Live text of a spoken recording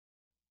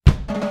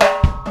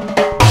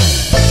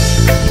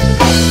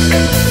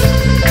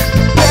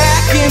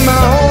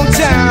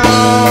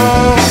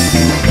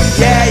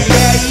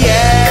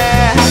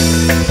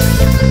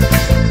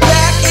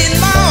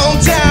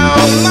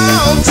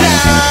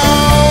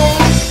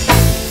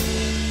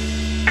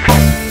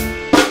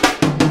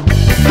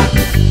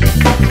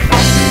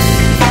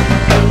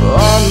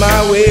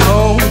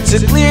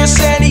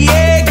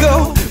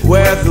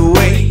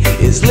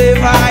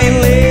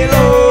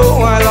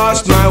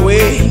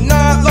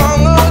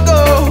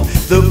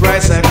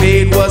I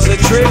paid was a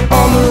trip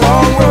on the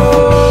wrong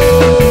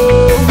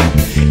road.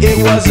 It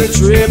was a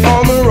trip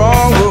on the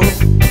wrong road.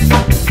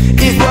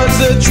 It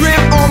was a trip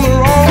on the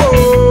wrong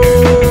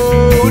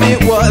road.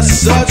 It was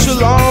such a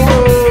long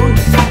road.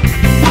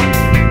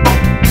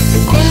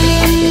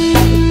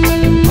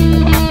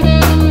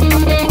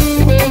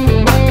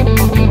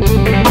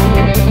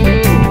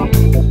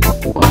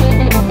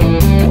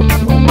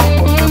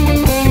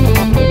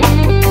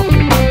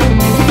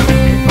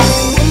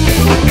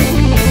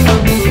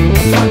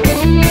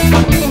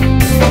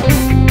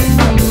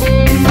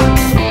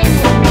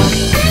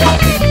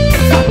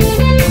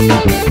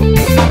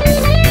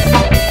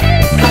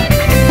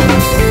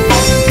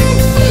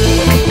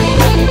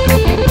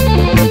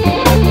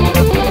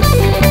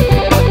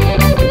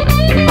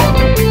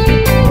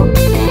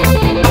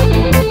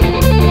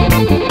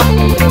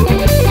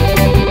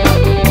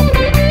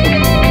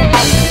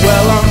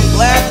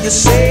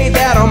 Say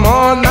that I'm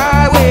on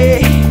my way.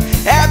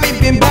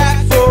 Haven't been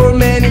back for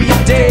many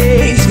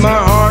days. My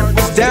heart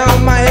was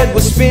down, my head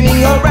was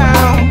spinning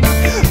around.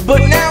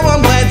 But now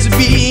I'm glad to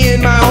be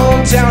in my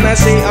hometown. I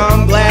say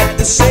I'm glad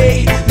to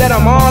say that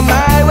I'm on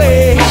my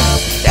way.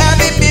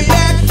 Haven't been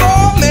back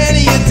for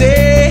many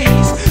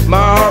days. My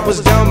heart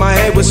was down, my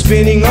head was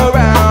spinning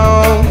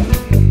around.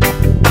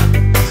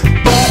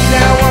 But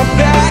now I'm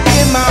back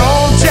in my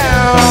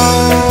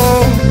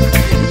hometown.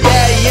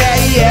 Yeah, yeah,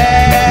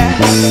 yeah.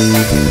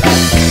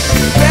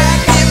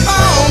 Back in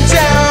my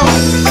hometown,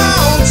 my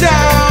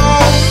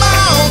hometown, my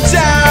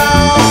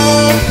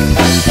hometown.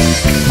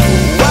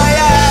 Why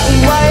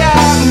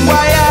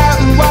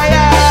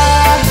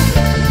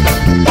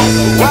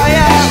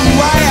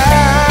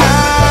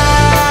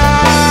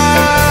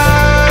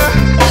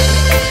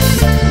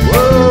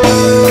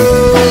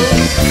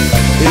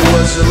It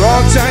was a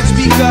long time to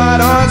be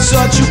caught on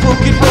such a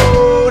crooked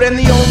road, and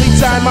the only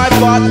time I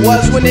fought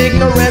was when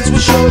ignorance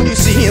was shown. You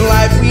see, in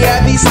life we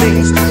have these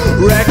things.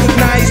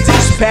 Recognize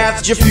this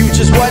path, your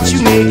future's what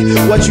you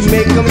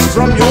make comes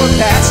from your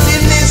past.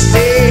 In this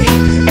day,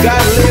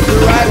 gotta live the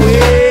right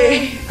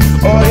way,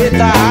 or hit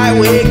the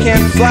highway.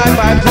 Can't fly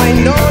by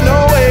plane, no,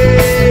 no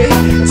way.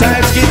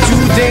 Times get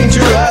too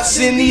dangerous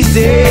in these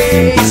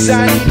days.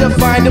 I need to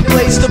find a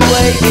place to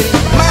play in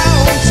my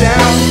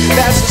hometown.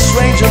 That's a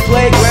stranger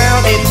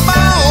playground. In my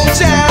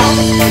hometown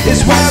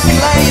is where we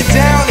lay it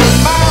down. In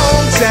my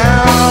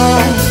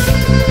hometown.